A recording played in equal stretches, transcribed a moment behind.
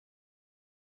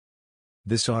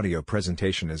This audio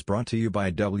presentation is brought to you by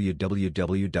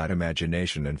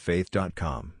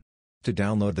www.imaginationandfaith.com. To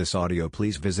download this audio,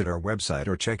 please visit our website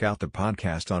or check out the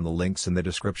podcast on the links in the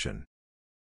description.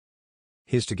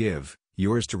 His to give,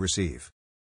 yours to receive.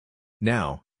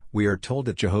 Now, we are told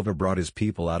that Jehovah brought his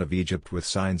people out of Egypt with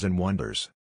signs and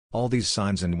wonders. All these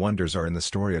signs and wonders are in the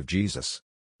story of Jesus.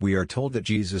 We are told that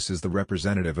Jesus is the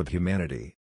representative of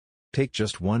humanity. Take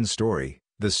just one story,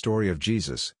 the story of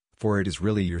Jesus, for it is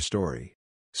really your story.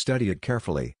 Study it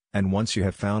carefully, and once you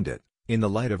have found it, in the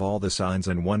light of all the signs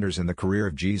and wonders in the career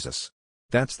of Jesus.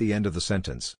 That's the end of the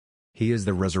sentence. He is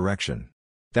the resurrection.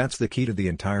 That's the key to the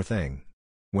entire thing.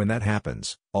 When that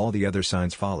happens, all the other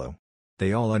signs follow.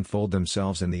 They all unfold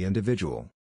themselves in the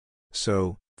individual.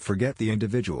 So, forget the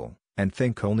individual, and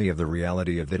think only of the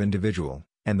reality of that individual,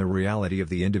 and the reality of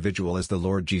the individual is the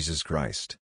Lord Jesus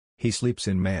Christ. He sleeps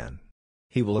in man.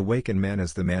 He will awaken man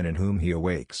as the man in whom he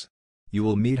awakes. You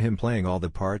will meet him playing all the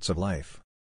parts of life.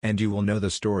 And you will know the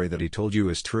story that he told you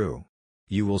is true.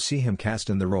 You will see him cast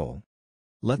in the role.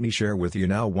 Let me share with you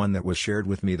now one that was shared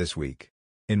with me this week.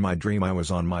 In my dream I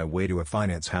was on my way to a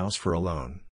finance house for a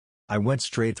loan. I went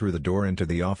straight through the door into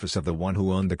the office of the one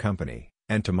who owned the company,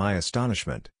 and to my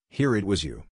astonishment, here it was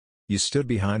you. You stood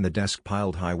behind the desk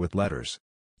piled high with letters.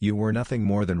 You were nothing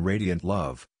more than radiant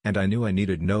love, and I knew I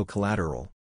needed no collateral.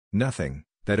 Nothing,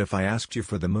 that if I asked you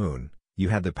for the moon, you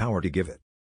had the power to give it.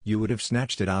 You would have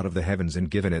snatched it out of the heavens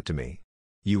and given it to me.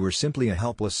 You were simply a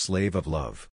helpless slave of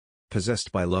love.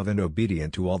 Possessed by love and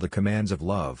obedient to all the commands of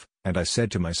love, and I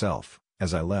said to myself,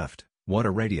 as I left, what a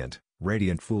radiant,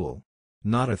 radiant fool.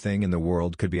 Not a thing in the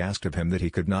world could be asked of him that he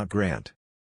could not grant.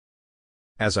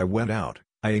 As I went out,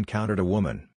 I encountered a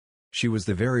woman. She was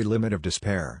the very limit of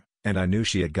despair, and I knew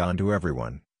she had gone to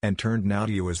everyone, and turned now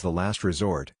to you as the last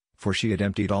resort, for she had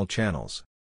emptied all channels.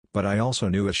 But I also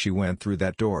knew as she went through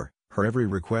that door, her every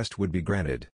request would be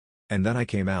granted. And then I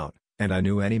came out, and I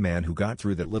knew any man who got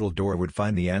through that little door would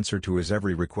find the answer to his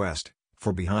every request,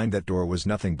 for behind that door was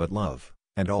nothing but love,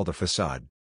 and all the facade.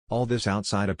 All this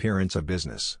outside appearance of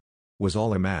business was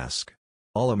all a mask.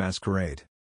 All a masquerade.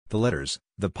 The letters,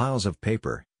 the piles of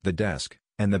paper, the desk,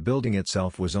 and the building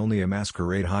itself was only a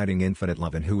masquerade hiding infinite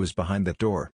love and who was behind that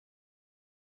door.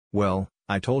 Well,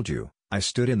 I told you, I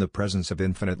stood in the presence of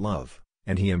infinite love,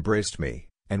 and he embraced me,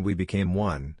 and we became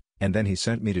one, and then he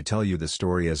sent me to tell you the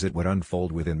story as it would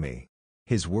unfold within me.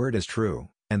 His word is true,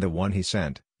 and the one he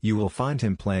sent, you will find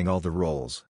him playing all the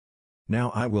roles.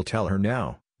 Now I will tell her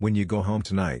now, when you go home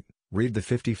tonight, read the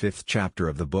 55th chapter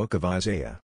of the book of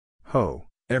Isaiah. Ho,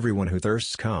 everyone who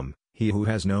thirsts come, he who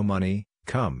has no money,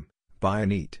 come, buy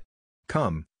and eat.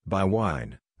 Come, buy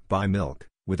wine, buy milk,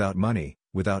 without money,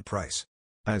 without price.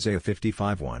 Isaiah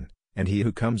 55:1. And he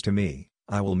who comes to me,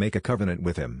 I will make a covenant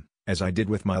with him, as I did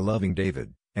with my loving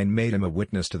David, and made him a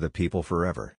witness to the people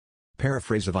forever.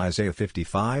 Paraphrase of Isaiah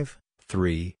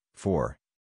 55:3-4.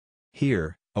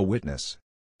 Here, a witness.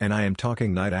 And I am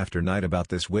talking night after night about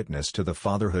this witness to the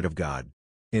fatherhood of God.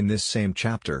 In this same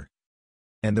chapter,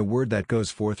 and the word that goes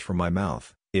forth from my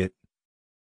mouth, it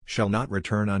shall not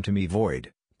return unto me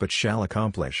void, but shall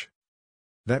accomplish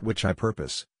that which I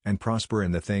purpose, and prosper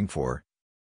in the thing for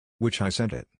which I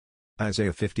sent it.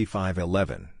 Isaiah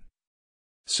 55:11.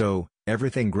 So,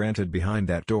 everything granted behind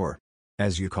that door,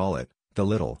 as you call it, the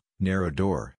little, narrow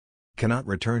door, cannot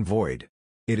return void.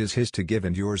 It is his to give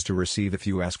and yours to receive if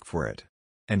you ask for it.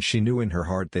 And she knew in her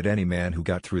heart that any man who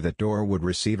got through that door would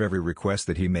receive every request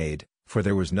that he made, for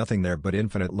there was nothing there but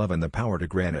infinite love and the power to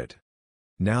grant it.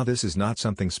 Now this is not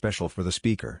something special for the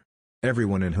speaker.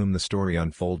 Everyone in whom the story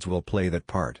unfolds will play that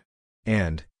part.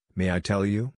 And, may I tell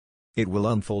you? It will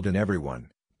unfold in everyone.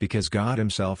 Because God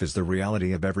himself is the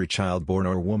reality of every child born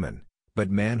or woman, but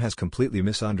man has completely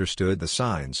misunderstood the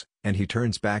signs, and he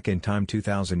turns back in time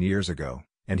 2,000 years ago,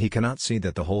 and he cannot see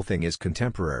that the whole thing is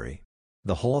contemporary.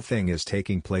 The whole thing is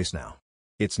taking place now.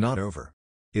 It's not over.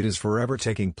 It is forever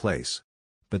taking place.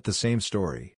 But the same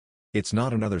story. It's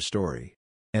not another story.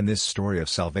 And this story of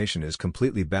salvation is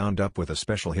completely bound up with a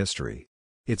special history.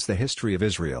 It's the history of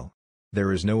Israel.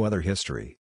 There is no other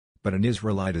history. But an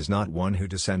Israelite is not one who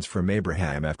descends from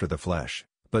Abraham after the flesh,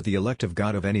 but the elect of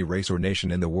God of any race or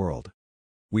nation in the world.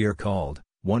 We are called,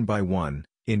 one by one,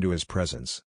 into his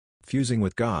presence. Fusing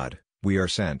with God, we are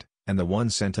sent, and the one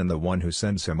sent and the one who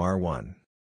sends him are one.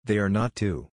 They are not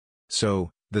two. So,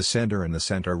 the sender and the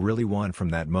sent are really one from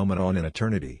that moment on in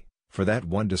eternity, for that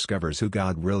one discovers who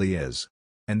God really is.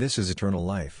 And this is eternal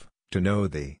life, to know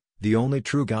thee, the only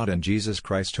true God and Jesus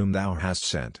Christ whom thou hast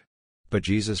sent. But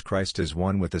Jesus Christ is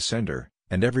one with the sender,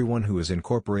 and everyone who is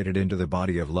incorporated into the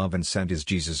body of love and sent is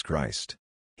Jesus Christ.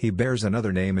 He bears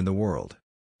another name in the world.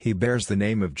 He bears the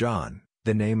name of John,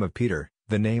 the name of Peter,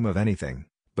 the name of anything,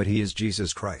 but he is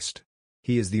Jesus Christ.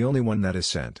 He is the only one that is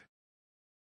sent.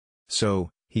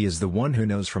 So, he is the one who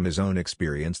knows from his own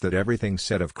experience that everything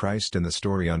said of Christ in the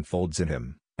story unfolds in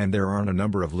him, and there aren't a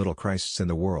number of little Christs in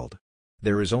the world.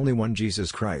 There is only one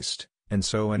Jesus Christ, and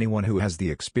so anyone who has the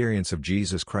experience of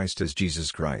Jesus Christ is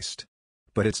Jesus Christ.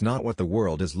 But it's not what the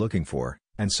world is looking for,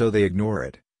 and so they ignore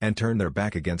it, and turn their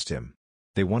back against him.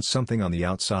 They want something on the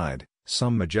outside,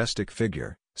 some majestic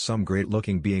figure, some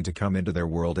great-looking being to come into their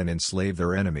world and enslave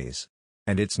their enemies.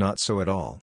 And it's not so at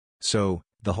all. So,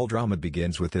 the whole drama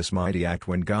begins with this mighty act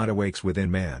when God awakes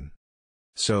within man.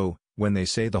 So, when they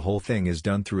say the whole thing is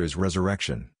done through his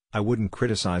resurrection, I wouldn't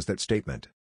criticize that statement.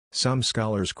 Some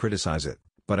scholars criticize it,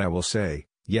 but I will say,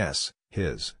 yes,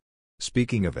 his.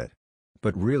 Speaking of it.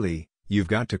 But really, you've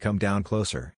got to come down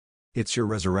closer. It's your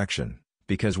resurrection,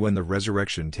 because when the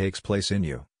resurrection takes place in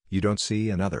you, you don't see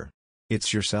another.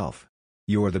 It's yourself.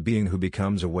 You are the being who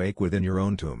becomes awake within your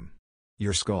own tomb.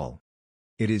 Your skull.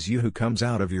 It is you who comes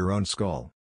out of your own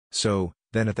skull. So,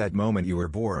 then at that moment you are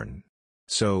born.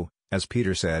 So, as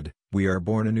Peter said, we are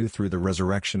born anew through the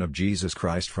resurrection of Jesus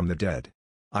Christ from the dead.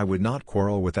 I would not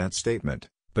quarrel with that statement,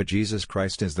 but Jesus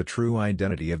Christ is the true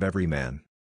identity of every man.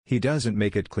 He doesn't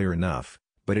make it clear enough,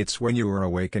 but it's when you are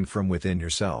awakened from within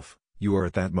yourself, you are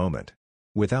at that moment.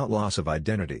 Without loss of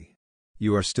identity.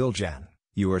 You are still Jan,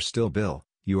 you are still Bill,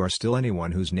 you are still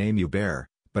anyone whose name you bear,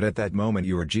 but at that moment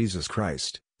you are Jesus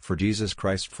Christ, for Jesus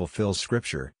Christ fulfills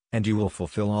Scripture, and you will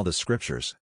fulfill all the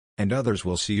Scriptures. And others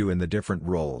will see you in the different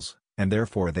roles, and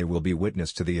therefore they will be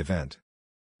witness to the event.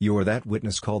 You are that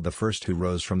witness called the first who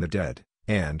rose from the dead,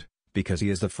 and, because he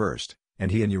is the first,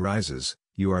 and he in you rises,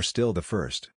 you are still the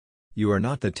first. You are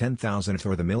not the 10,000th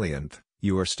or the millionth,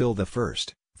 you are still the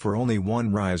first, for only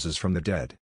one rises from the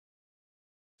dead.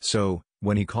 So,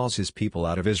 when he calls his people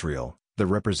out of Israel, the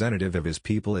representative of his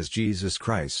people is Jesus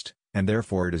Christ, and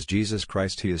therefore it is Jesus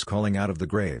Christ he is calling out of the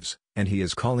graves, and he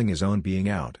is calling his own being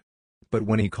out. But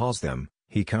when he calls them,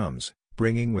 he comes,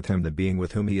 bringing with him the being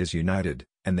with whom he is united,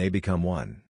 and they become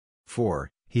one. For,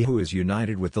 he who is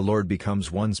united with the Lord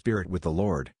becomes one spirit with the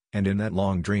Lord, and in that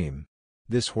long dream,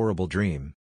 this horrible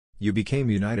dream, you became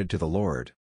united to the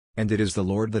Lord. And it is the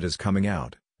Lord that is coming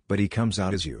out, but he comes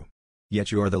out as you.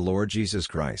 Yet you are the Lord Jesus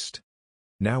Christ.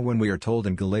 Now when we are told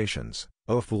in Galatians,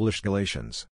 O foolish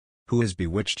Galatians! Who has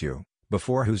bewitched you,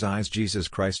 before whose eyes Jesus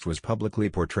Christ was publicly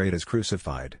portrayed as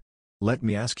crucified? Let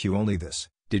me ask you only this,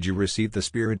 did you receive the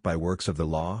Spirit by works of the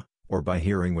law, or by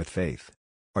hearing with faith?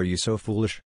 Are you so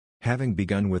foolish? Having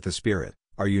begun with the Spirit,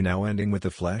 are you now ending with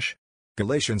the flesh?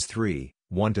 Galatians 3,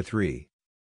 1-3.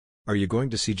 Are you going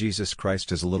to see Jesus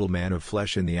Christ as a little man of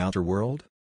flesh in the outer world?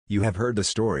 You have heard the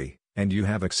story, and you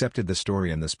have accepted the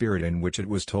story and the spirit in which it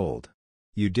was told.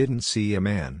 You didn't see a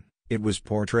man, it was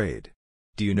portrayed.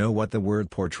 Do you know what the word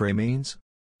portray means?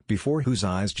 Before whose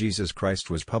eyes Jesus Christ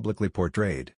was publicly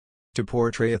portrayed. To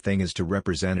portray a thing is to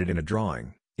represent it in a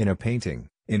drawing, in a painting,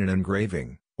 in an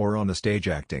engraving, or on a stage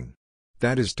acting.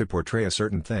 That is to portray a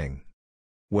certain thing.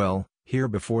 Well, here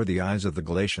before the eyes of the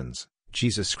Galatians,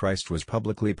 Jesus Christ was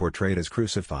publicly portrayed as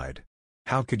crucified.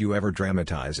 How could you ever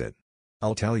dramatize it?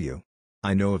 I'll tell you.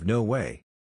 I know of no way.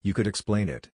 You could explain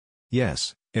it.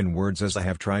 Yes, in words as I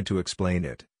have tried to explain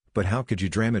it, but how could you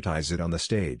dramatize it on the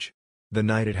stage? The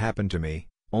night it happened to me,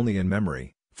 only in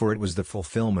memory, for it was the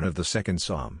fulfillment of the second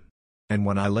psalm. And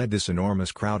when I led this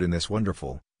enormous crowd in this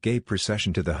wonderful, gay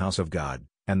procession to the house of God,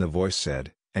 and the voice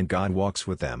said, and God walks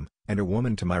with them, and a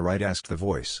woman to my right asked the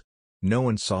voice. No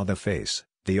one saw the face,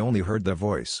 they only heard the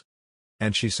voice.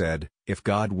 And she said, if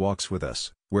God walks with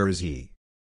us, where is he?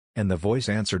 And the voice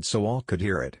answered so all could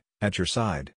hear it, at your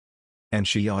side. And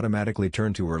she automatically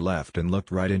turned to her left and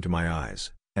looked right into my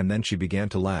eyes, and then she began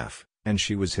to laugh, and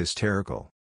she was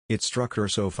hysterical. It struck her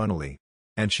so funnily.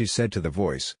 And she said to the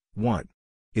voice, what?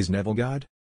 Is Neville God?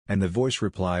 And the voice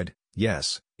replied,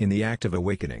 yes, in the act of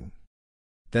awakening.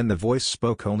 Then the voice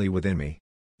spoke only within me.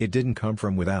 It didn't come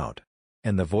from without.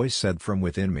 And the voice said from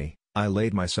within me, I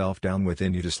laid myself down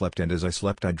within you to sleep, and as I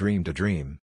slept I dreamed a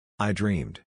dream. I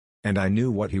dreamed. And I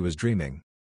knew what he was dreaming.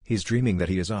 He's dreaming that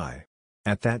he is I.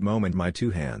 At that moment my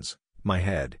two hands, my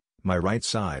head, my right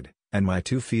side, and my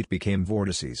 2 feet became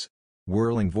vortices.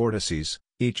 Whirling vortices,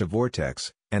 each a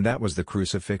vortex, and that was the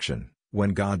crucifixion, when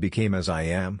God became as I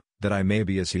am, that I may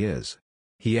be as he is.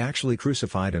 He actually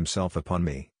crucified himself upon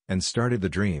me, and started the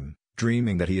dream,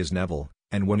 dreaming that he is Neville,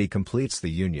 and when he completes the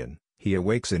union, he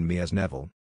awakes in me as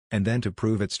Neville. And then to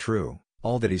prove it's true,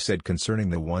 all that he said concerning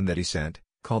the one that he sent,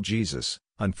 called Jesus,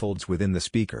 unfolds within the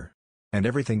speaker. And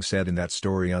everything said in that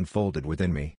story unfolded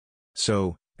within me.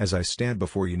 So, as I stand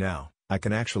before you now, I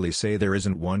can actually say there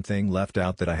isn't one thing left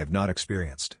out that I have not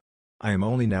experienced. I am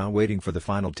only now waiting for the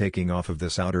final taking off of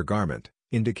this outer garment,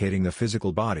 indicating the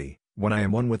physical body, when I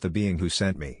am one with the being who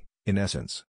sent me, in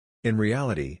essence. In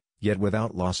reality, yet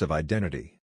without loss of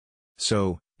identity.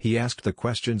 So, he asked the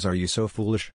questions: are you so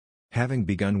foolish? Having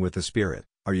begun with the spirit,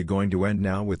 are you going to end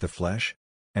now with the flesh?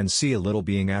 And see a little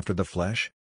being after the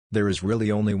flesh? There is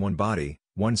really only one body,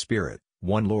 one spirit,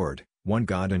 one Lord, one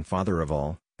God and Father of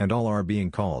all, and all are being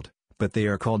called, but they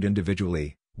are called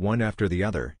individually, one after the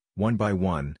other, one by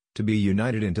one, to be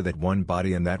united into that one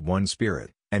body and that one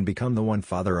spirit, and become the one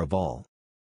Father of all.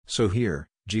 So here,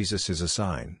 Jesus is a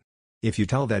sign. If you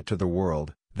tell that to the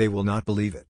world, they will not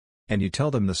believe it. And you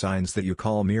tell them the signs that you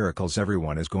call miracles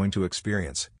everyone is going to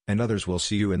experience, and others will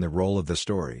see you in the role of the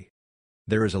story.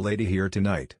 There is a lady here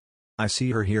tonight. I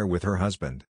see her here with her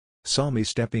husband. Saw me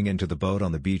stepping into the boat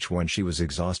on the beach when she was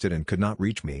exhausted and could not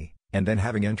reach me, and then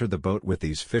having entered the boat with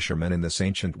these fishermen in this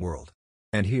ancient world.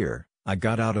 And here, I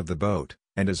got out of the boat,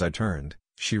 and as I turned,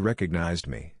 she recognized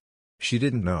me. She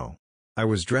didn't know. I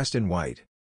was dressed in white.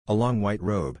 A long white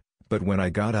robe, but when I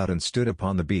got out and stood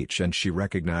upon the beach and she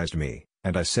recognized me,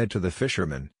 and I said to the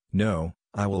fisherman, "No,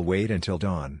 I will wait until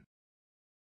dawn."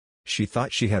 She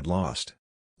thought she had lost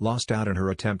out in her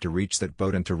attempt to reach that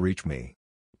boat and to reach me.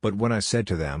 But when I said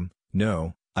to them,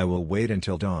 "No, I will wait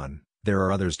until dawn, there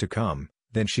are others to come,"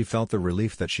 then she felt the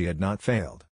relief that she had not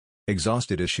failed.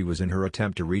 Exhausted as she was in her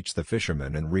attempt to reach the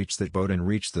fisherman and reach that boat and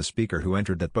reach the speaker who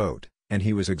entered that boat, and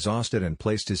he was exhausted and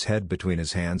placed his head between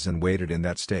his hands and waited in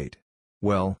that state.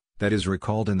 Well, that is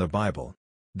recalled in the Bible.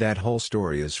 That whole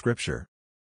story is scripture.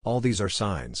 All these are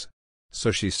signs.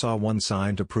 So she saw one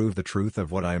sign to prove the truth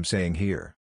of what I am saying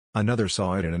here. Another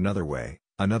saw it in another way,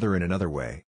 another in another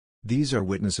way. These are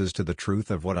witnesses to the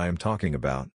truth of what I am talking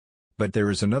about. But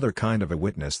there is another kind of a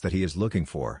witness that he is looking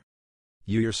for.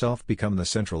 You yourself become the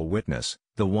central witness,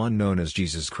 the one known as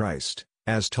Jesus Christ,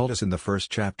 as told us in the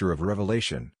first chapter of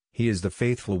Revelation. He is the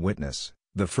faithful witness,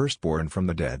 the firstborn from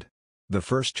the dead. The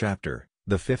first chapter,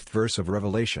 the 5th verse of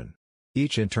Revelation.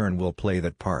 Each in turn will play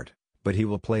that part, but he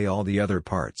will play all the other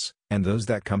parts, and those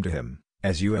that come to him,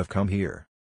 as you have come here.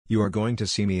 You are going to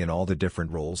see me in all the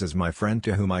different roles as my friend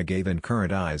to whom I gave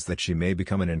incurrent eyes that she may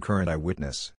become an incurrent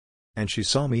eyewitness. And she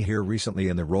saw me here recently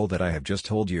in the role that I have just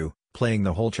told you, playing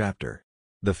the whole chapter.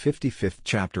 The 55th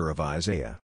chapter of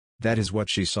Isaiah. That is what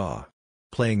she saw.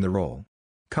 Playing the role.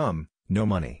 Come, no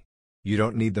money. You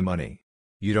don't need the money.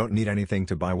 You don't need anything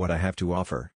to buy what I have to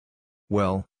offer.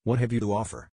 Well, what have you to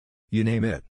offer? You name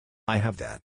it. I have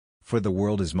that. For the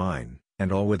world is mine,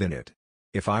 and all within it.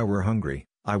 If I were hungry,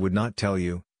 I would not tell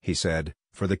you, he said,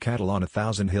 for the cattle on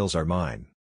 1,000 hills are mine.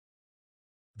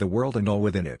 The world and all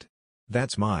within it.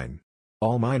 That's mine.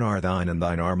 All mine are thine and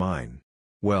thine are mine.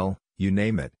 Well, you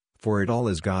name it, for it all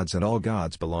is God's and all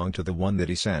gods belong to the one that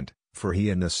he sent, for he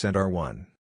and the sent are one.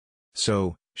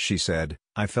 So, she said,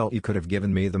 I felt you could have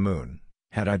given me the moon,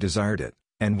 had I desired it,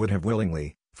 and would have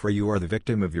willingly, for you are the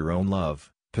victim of your own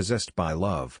love, possessed by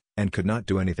love, and could not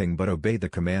do anything but obey the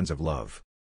commands of love.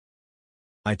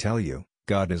 I tell you,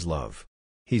 God is love.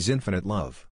 He's infinite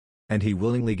love. And he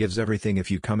willingly gives everything if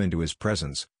you come into his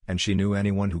presence, and she knew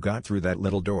anyone who got through that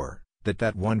little door,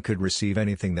 that one could receive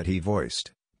anything that he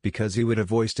voiced, because he would have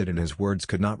voiced it and his words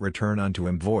could not return unto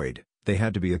him void, they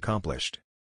had to be accomplished.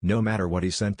 No matter what he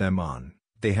sent them on,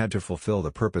 they had to fulfill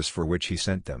the purpose for which he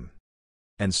sent them.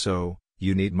 And so,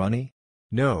 you need money?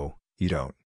 No, you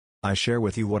don't. I share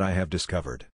with you what I have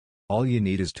discovered. All you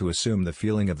need is to assume the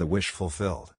feeling of the wish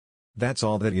fulfilled. That's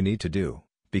all that you need to do,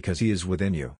 because he is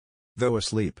within you. Though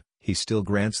asleep, he still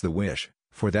grants the wish,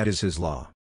 for that is his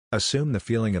law. Assume the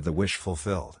feeling of the wish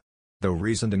fulfilled. Though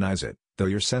reason denies it, though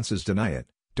your senses deny it,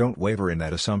 don't waver in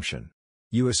that assumption.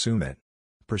 You assume it.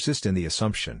 Persist in the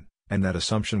assumption, and that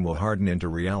assumption will harden into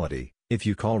reality, if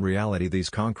you call reality these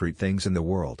concrete things in the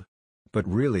world. But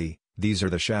really, these are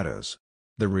the shadows.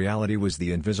 The reality was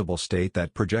the invisible state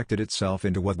that projected itself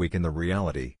into what we can the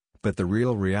reality, but the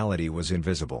real reality was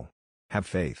invisible. Have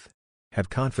faith. Have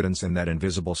confidence in that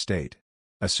invisible state.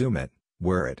 Assume it,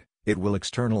 wear it, it will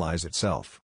externalize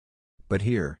itself. But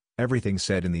here, everything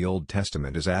said in the Old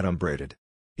Testament is adumbrated.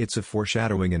 It's a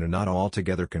foreshadowing in a not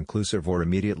altogether conclusive or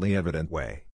immediately evident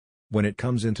way. When it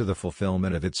comes into the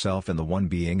fulfillment of itself in the one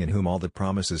being in whom all the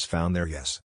promises found their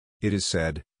yes. It is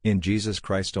said, in Jesus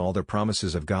Christ all the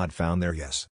promises of God found their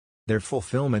yes. Their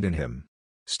fulfillment in him.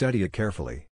 Study it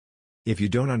carefully. If you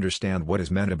don't understand what is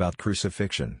meant about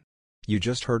crucifixion, you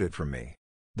just heard it from me.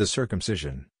 The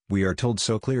circumcision, we are told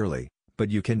so clearly, but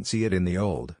you can't see it in the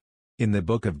Old. In the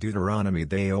book of Deuteronomy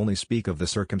they only speak of the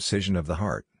circumcision of the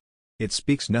heart. It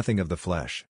speaks nothing of the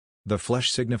flesh. The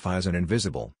flesh signifies an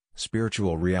invisible,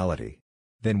 spiritual reality.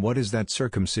 Then what is that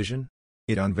circumcision?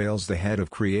 It unveils the head of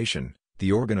creation,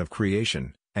 the organ of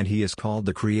creation, and he is called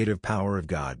the creative power of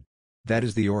God. That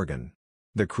is the organ.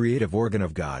 The creative organ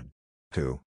of God.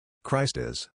 Who? Christ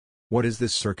is. What is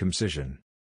this circumcision?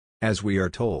 As we are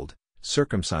told,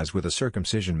 circumcised with a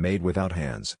circumcision made without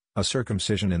hands, a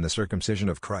circumcision in the circumcision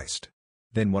of Christ.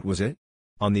 Then what was it?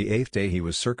 On the 8th day he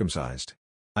was circumcised.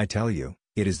 I tell you,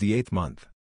 it is the 8th month.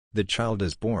 The child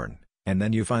is born, and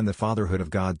then you find the fatherhood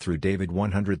of God through David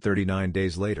 139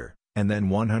 days later, and then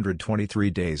 123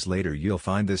 days later you'll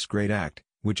find this great act,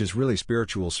 which is really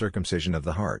spiritual circumcision of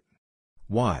the heart.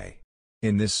 Why?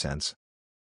 In this sense.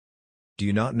 Do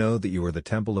you not know that you are the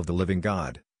temple of the living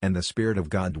God, and the Spirit of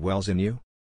God dwells in you?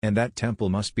 And that temple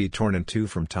must be torn in two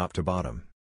from top to bottom.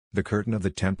 The curtain of the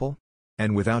temple?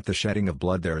 And without the shedding of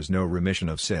blood there is no remission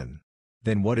of sin.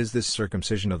 Then what is this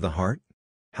circumcision of the heart?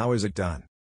 How is it done?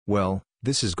 Well,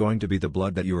 this is going to be the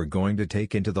blood that you are going to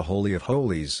take into the Holy of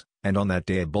Holies, and on that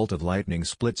day a bolt of lightning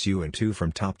splits you in two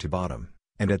from top to bottom,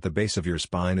 and at the base of your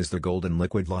spine is the golden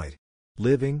liquid light.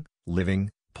 Living,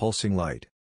 pulsing light.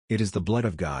 It is the blood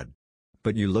of God.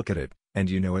 But you look at it, and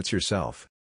you know it's yourself.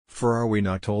 For are we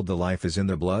not told the life is in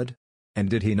the blood? And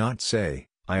did he not say,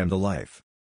 I am the life?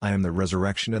 I am the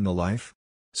resurrection and the life?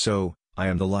 So, I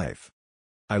am the life.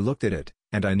 I looked at it,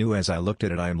 and I knew as I looked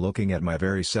at it I am looking at my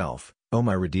very self, O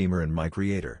my Redeemer and my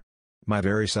Creator. My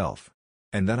very self.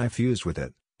 And then I fused with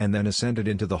it, and then ascended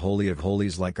into the Holy of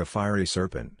Holies like a fiery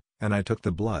serpent, and I took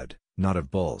the blood, not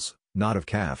of bulls, not of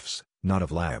calves, not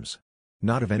of lambs,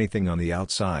 not of anything on the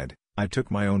outside, I took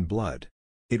my own blood.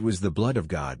 It was the blood of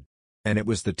God. And it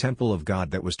was the temple of God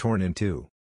that was torn in two.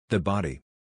 The body.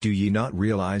 Do ye not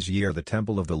realize ye are the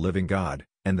temple of the living God,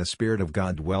 and the Spirit of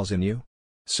God dwells in you?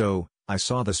 So, I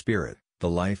saw the Spirit, the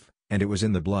life, and it was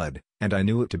in the blood, and I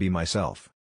knew it to be myself.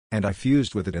 And I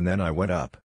fused with it and then I went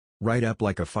up. Right up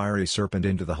like a fiery serpent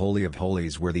into the Holy of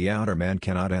Holies where the outer man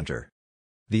cannot enter.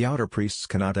 The outer priests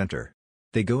cannot enter.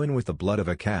 They go in with the blood of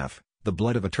a calf, the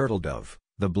blood of a turtle dove,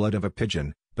 the blood of a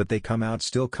pigeon, but they come out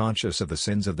still conscious of the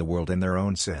sins of the world and their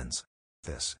own sins.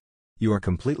 This. You are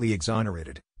completely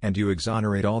exonerated, and you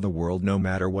exonerate all the world no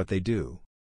matter what they do.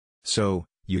 So,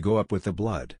 you go up with the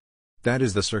blood. That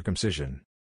is the circumcision.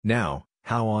 Now,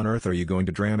 how on earth are you going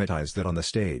to dramatize that on the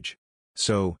stage?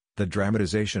 So, the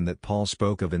dramatization that Paul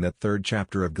spoke of in that 3rd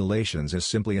chapter of Galatians is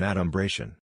simply an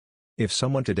adumbration. If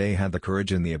someone today had the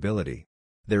courage and the ability,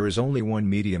 there is only one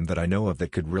medium that I know of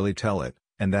that could really tell it,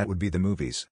 and that would be the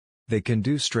movies. They can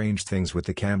do strange things with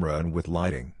the camera and with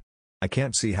lighting. I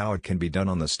can't see how it can be done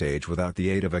on the stage without the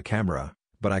aid of a camera,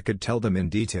 but I could tell them in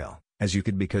detail, as you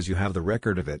could because you have the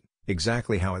record of it,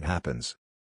 exactly how it happens.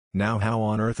 Now how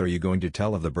on earth are you going to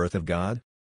tell of the birth of God?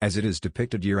 As it is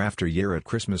depicted year after year at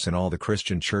Christmas in all the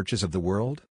Christian churches of the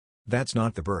world? That's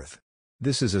not the birth.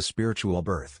 This is a spiritual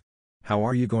birth. How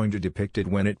are you going to depict it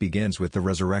when it begins with the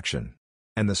resurrection?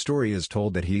 And the story is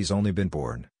told that he's only been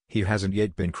born, he hasn't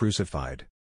yet been crucified.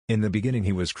 In the beginning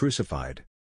he was crucified.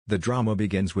 The drama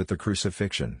begins with the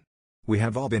crucifixion. We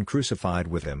have all been crucified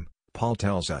with him, Paul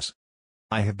tells us.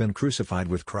 I have been crucified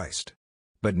with Christ.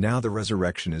 But now the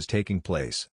resurrection is taking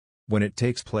place. When it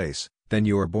takes place, then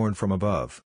you are born from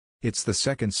above. It's the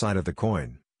second side of the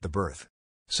coin, the birth.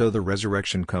 So the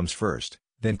resurrection comes first,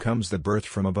 then comes the birth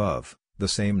from above, the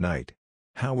same night.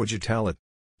 How would you tell it?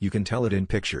 You can tell it in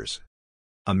pictures.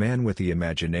 A man with the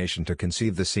imagination to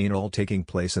conceive the scene all taking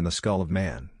place in the skull of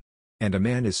man. And a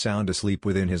man is sound asleep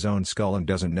within his own skull and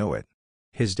doesn't know it.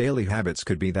 His daily habits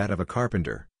could be that of a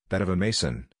carpenter, that of a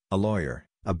mason, a lawyer,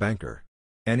 a banker.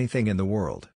 Anything in the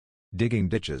world. Digging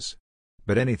ditches.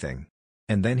 But anything.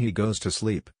 And then he goes to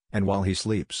sleep, and while he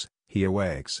sleeps, he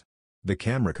awakes. The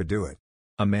camera could do it.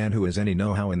 A man who has any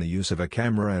know-how in the use of a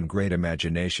camera and great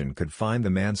imagination could find the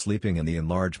man sleeping in the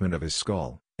enlargement of his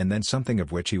skull, and then something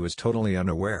of which he was totally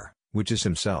unaware, which is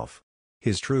himself.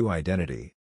 His true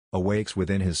identity. Awakes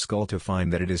within his skull to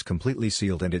find that it is completely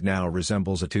sealed and it now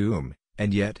resembles a tomb,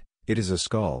 and yet, it is a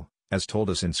skull, as told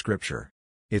us in Scripture.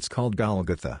 It's called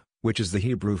Golgotha, which is the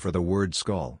Hebrew for the word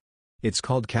skull. It's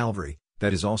called Calvary,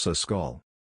 that is also skull.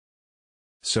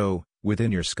 So,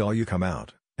 within your skull you come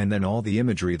out, and then all the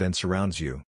imagery then surrounds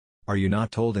you. Are you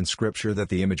not told in Scripture that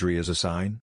the imagery is a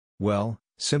sign? Well,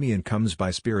 Simeon comes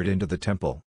by spirit into the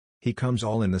temple. He comes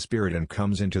all in the spirit and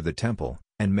comes into the temple,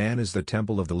 and man is the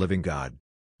temple of the living God.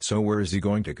 So where is he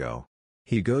going to go?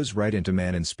 He goes right into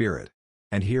man in spirit.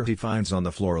 And here he finds on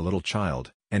the floor a little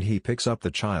child, and he picks up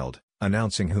the child,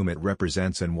 announcing whom it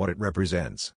represents and what it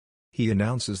represents. He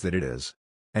announces that it is.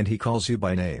 And he calls you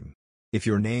by name. If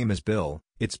your name is Bill,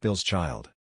 it's Bill's child.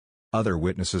 Other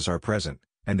witnesses are present,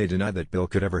 and they deny that Bill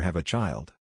could ever have a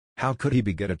child. How could he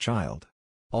beget a child?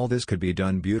 All this could be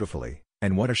done beautifully,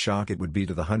 And what a shock it would be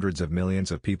to the hundreds of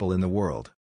millions of people in the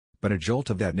world. But a jolt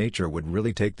of that nature would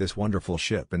really take this wonderful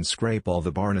ship and scrape all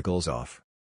the barnacles off.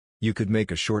 You could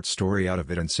make a short story out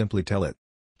of it and simply tell it.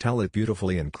 Tell it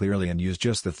beautifully and clearly and use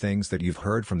just the things that you've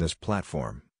heard from this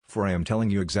platform, for I am telling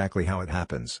you exactly how it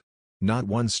happens. Not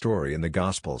one story in the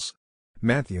Gospels,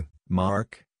 Matthew,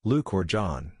 Mark, Luke or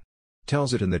John,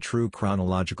 tells it in the true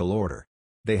chronological order.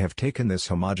 They have taken this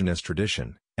homogeneous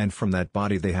tradition, and from that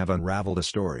body they have unraveled a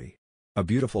story. A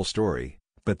beautiful story,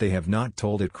 but they have not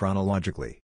told it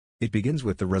chronologically. It begins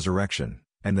with the resurrection,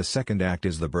 and the second act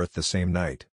is the birth the same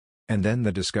night. And then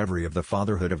the discovery of the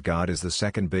fatherhood of God is the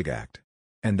second big act.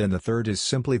 And then the third is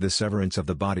simply the severance of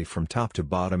the body from top to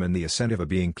bottom and the ascent of a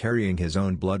being carrying his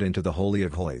own blood into the Holy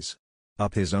of Holies.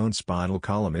 Up his own spinal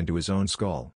column into his own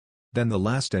skull. Then the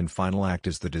last and final act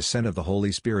is the descent of the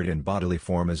Holy Spirit in bodily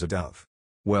form as a dove.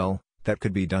 Well, that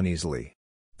could be done easily.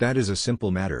 That is a simple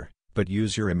matter, but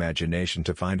use your imagination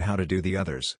to find how to do the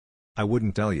others. I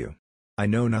wouldn't tell you. I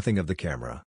know nothing of the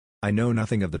camera. I know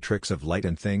nothing of the tricks of light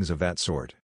and things of that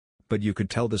sort. But you could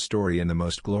tell the story in the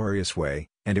most glorious way,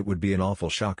 and it would be an awful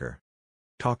shocker.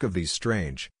 Talk of these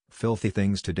strange, filthy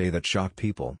things today that shock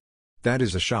people. That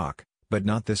is a shock, but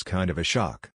not this kind of a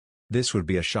shock. This would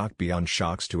be a shock beyond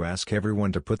shocks to ask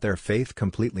everyone to put their faith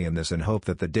completely in this and hope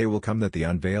that the day will come that the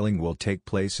unveiling will take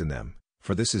place in them,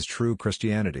 for this is true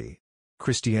Christianity.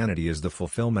 Christianity is the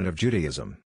fulfillment of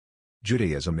Judaism.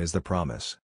 Judaism is the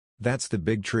promise. That's the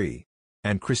big tree.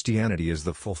 And Christianity is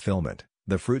the fulfillment,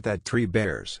 the fruit that tree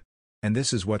bears. And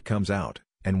this is what comes out,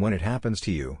 and when it happens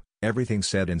to you, everything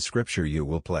said in Scripture you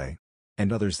will play.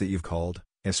 And others that you've called,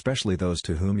 especially those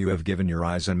to whom you have given your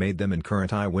eyes and made them in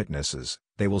current eyewitnesses,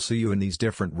 they will see you in these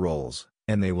different roles,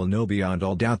 and they will know beyond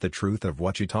all doubt the truth of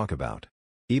what you talk about.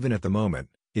 Even at the moment,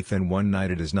 if in one night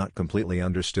it is not completely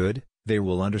understood, they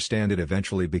will understand it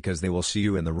eventually because they will see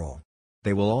you in the role.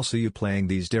 They will all see you playing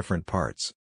these different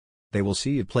parts. They will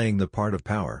see you playing the part of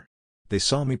power. They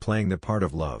saw me playing the part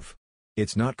of love.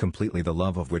 It's not completely the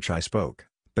love of which I spoke,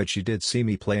 but she did see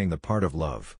me playing the part of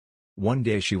love. One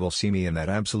day she will see me in that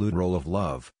absolute role of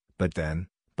love, but then,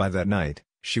 by that night,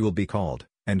 she will be called,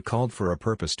 and called for a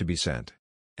purpose to be sent.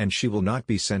 And she will not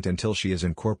be sent until she is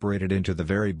incorporated into the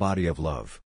very body of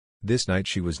love. This night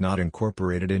she was not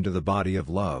incorporated into the body of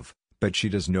love, but she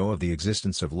does know of the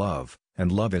existence of love,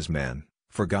 and love is man,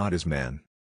 for God is man.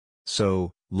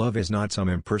 So, love is not some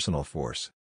impersonal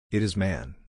force. It is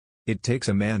man. It takes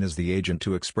a man as the agent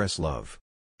to express love.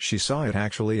 She saw it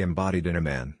actually embodied in a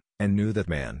man, and knew that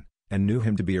man, and knew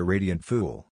him to be a radiant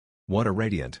fool. What a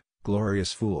radiant,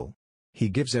 glorious fool. He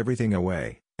gives everything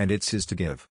away, and it's his to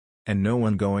give. And no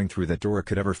one going through that door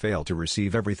could ever fail to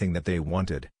receive everything that they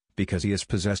wanted, because he is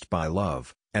possessed by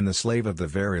love, and the slave of the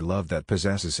very love that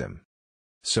possesses him.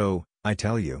 So, I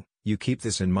tell you, you keep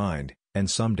this in mind, and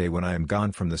someday when I am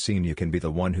gone from the scene you can be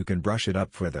the one who can brush it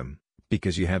up for them,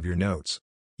 because you have your notes.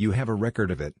 You have a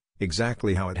record of it,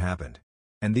 exactly how it happened.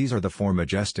 And these are the four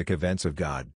majestic events of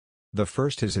God. The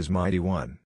first is His mighty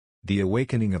one. The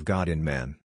awakening of God in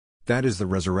man. That is the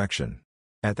resurrection.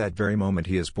 At that very moment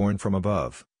He is born from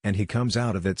above, and He comes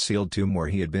out of that sealed tomb where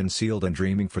He had been sealed and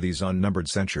dreaming for these unnumbered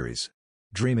centuries.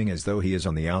 Dreaming as though He is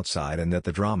on the outside and that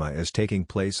the drama is taking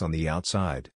place on the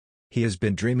outside. He has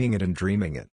been dreaming it and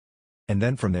dreaming it. And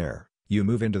then from there, you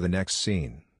move into the next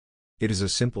scene. It is a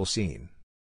simple scene.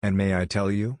 And may I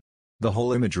tell you? The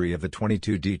whole imagery of the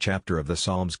 22d chapter of the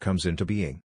Psalms comes into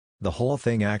being. The whole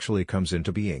thing actually comes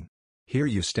into being. Here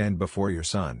you stand before your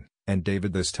son, and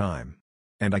David this time.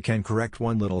 And I can correct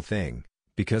one little thing,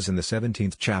 because in the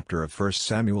 17th chapter of 1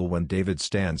 Samuel when David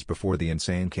stands before the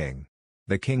insane king,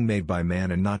 the king made by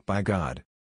man and not by God,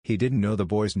 he didn't know the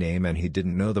boy's name and he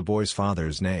didn't know the boy's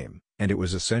father's name, and it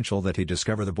was essential that he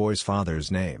discover the boy's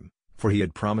father's name, for he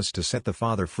had promised to set the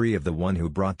father free of the one who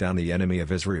brought down the enemy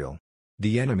of Israel.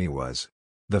 The enemy was,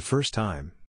 the first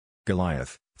time,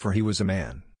 Goliath, for he was a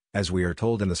man, as we are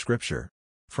told in the scripture.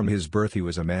 From his birth he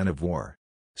was a man of war.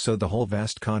 So the whole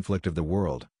vast conflict of the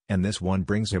world, and this one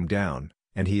brings him down,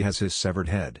 and he has his severed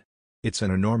head. It's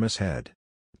an enormous head.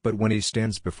 But when he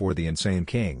stands before the insane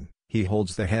king, he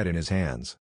holds the head in his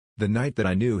hands. The night that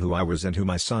I knew who I was and who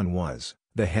my son was,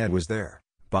 the head was there,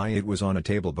 it was on a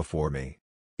table before me.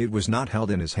 It was not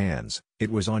held in his hands, it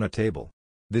was on a table.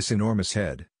 This enormous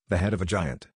head, the head of a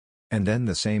giant. And then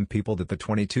the same people that the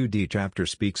 22d chapter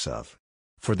speaks of.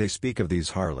 For they speak of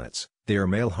these harlots, they are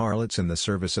male harlots in the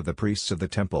service of the priests of the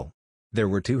temple. There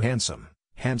were two handsome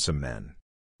men.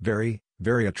 Very,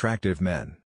 very attractive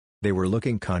men. They were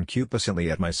looking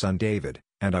concupiscently at my son David,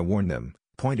 and I warned them,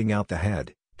 pointing out the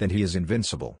head, that he is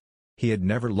invincible. He had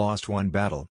never lost one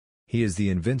battle. He is the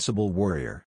invincible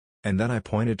warrior. And then I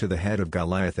pointed to the head of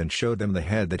Goliath and showed them the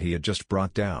head that he had just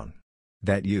brought down.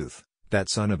 That youth, that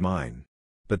son of mine.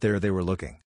 But there they were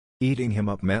looking. Eating him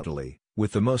up mentally,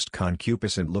 with the most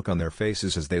concupiscent look on their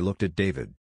faces as they looked at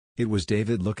David. It was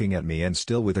David looking at me and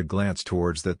still with a glance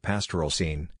towards that pastoral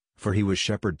scene, for he was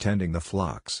shepherd tending the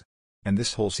flocks. And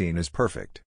this whole scene is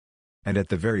perfect. And at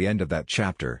the very end of that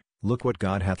chapter, look what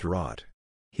God hath wrought.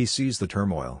 He sees the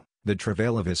turmoil, the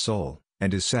travail of his soul,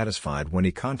 and is satisfied when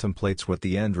he contemplates what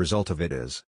the end result of it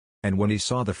is. And when he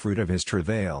saw the fruit of his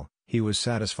travail, he was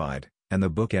satisfied, and the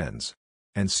book ends.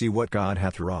 And see what God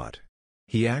hath wrought.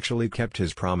 He actually kept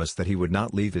his promise that he would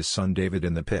not leave his son David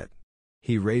in the pit.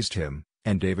 He raised him,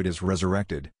 and David is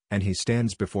resurrected, and he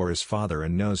stands before his father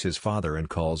and knows his father and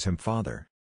calls him father.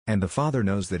 And the father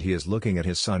knows that he is looking at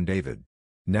his son David.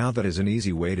 Now that is an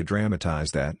easy way to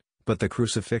dramatize that, but the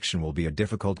crucifixion will be a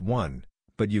difficult one,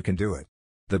 but you can do it.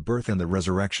 The birth and the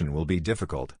resurrection will be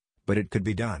difficult, but it could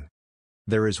be done.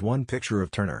 There is one picture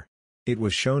of Turner. It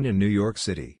was shown in New York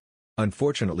City.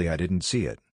 Unfortunately I didn't see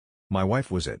it. My wife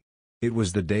was it. It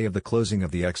was the day of the closing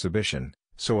of the exhibition,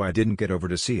 so I didn't get over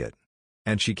to see it.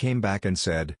 And she came back and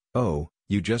said, "Oh,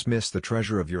 you just missed the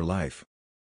treasure of your life."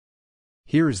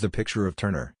 Here is the picture of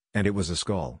Turner, and it was a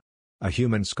skull. A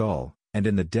human skull, and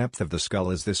in the depth of the skull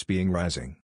is this being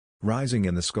rising. Rising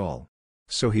in the skull.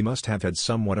 So he must have had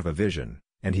somewhat of a vision,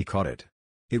 and he caught it.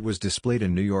 It was displayed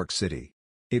in New York City.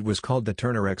 It was called the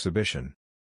Turner Exhibition.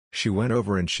 She went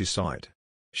over and she saw it.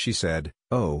 She said,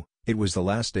 "Oh, it was the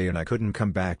last day and I couldn't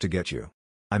come back to get you.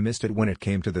 I missed it when it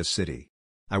came to this city.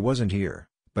 I wasn't here,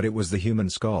 but it was the human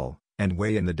skull, and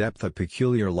way in the depth a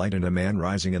peculiar light and a man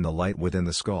rising in the light within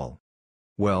the skull."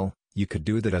 Well, you could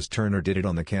do that as Turner did it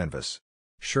on the canvas.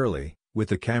 Surely, with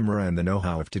the camera and the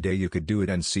know-how of today you could do it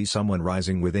and see someone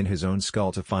rising within his own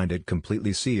skull to find it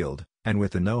completely sealed, and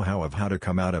with the know-how of how to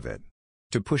come out of it.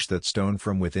 To push that stone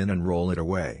from within and roll it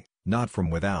away, not from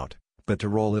without, but to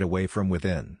roll it away from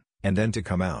within, and then to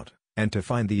come out, and to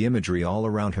find the imagery all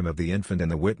around him of the infant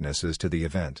and the witnesses to the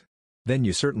event. Then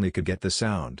you certainly could get the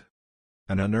sound.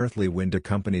 An unearthly wind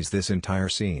accompanies this entire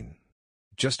scene.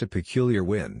 Just a peculiar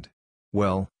wind.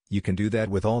 Well, you can do that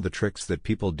with all the tricks that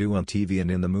people do on TV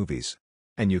and in the movies.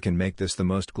 And you can make this the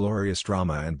most glorious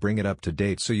drama and bring it up to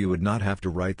date so you would not have to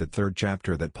write the 3rd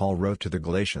chapter that Paul wrote to the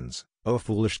Galatians, "O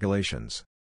foolish Galatians!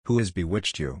 Who has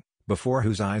bewitched you, before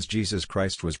whose eyes Jesus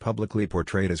Christ was publicly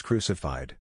portrayed as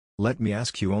crucified? Let me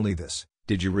ask you only this,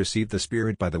 did you receive the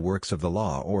Spirit by the works of the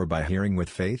law or by hearing with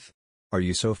faith? Are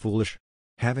you so foolish?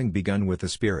 Having begun with the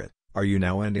Spirit, are you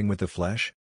now ending with the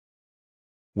flesh?"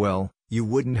 Well, you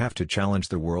wouldn't have to challenge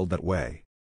the world that way.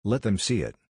 Let them see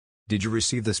it. Did you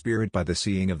receive the Spirit by the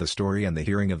seeing of the story and the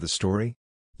hearing of the story?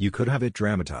 You could have it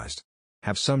dramatized.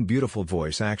 Have some beautiful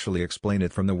voice actually explain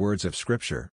it from the words of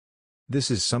Scripture. This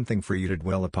is something for you to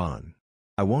dwell upon.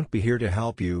 I won't be here to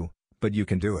help you, but you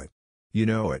can do it. You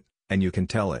know it, and you can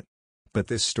tell it. But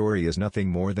this story is nothing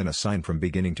more than a sign from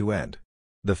beginning to end.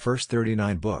 The first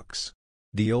 39 books.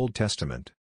 The Old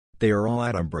Testament. They are all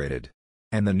adumbrated.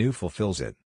 And the New fulfills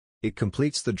it. It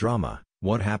completes the drama,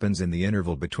 what happens in the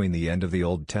interval between the end of the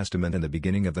Old Testament and the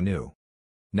beginning of the New.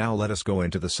 Now let us go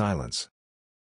into the silence.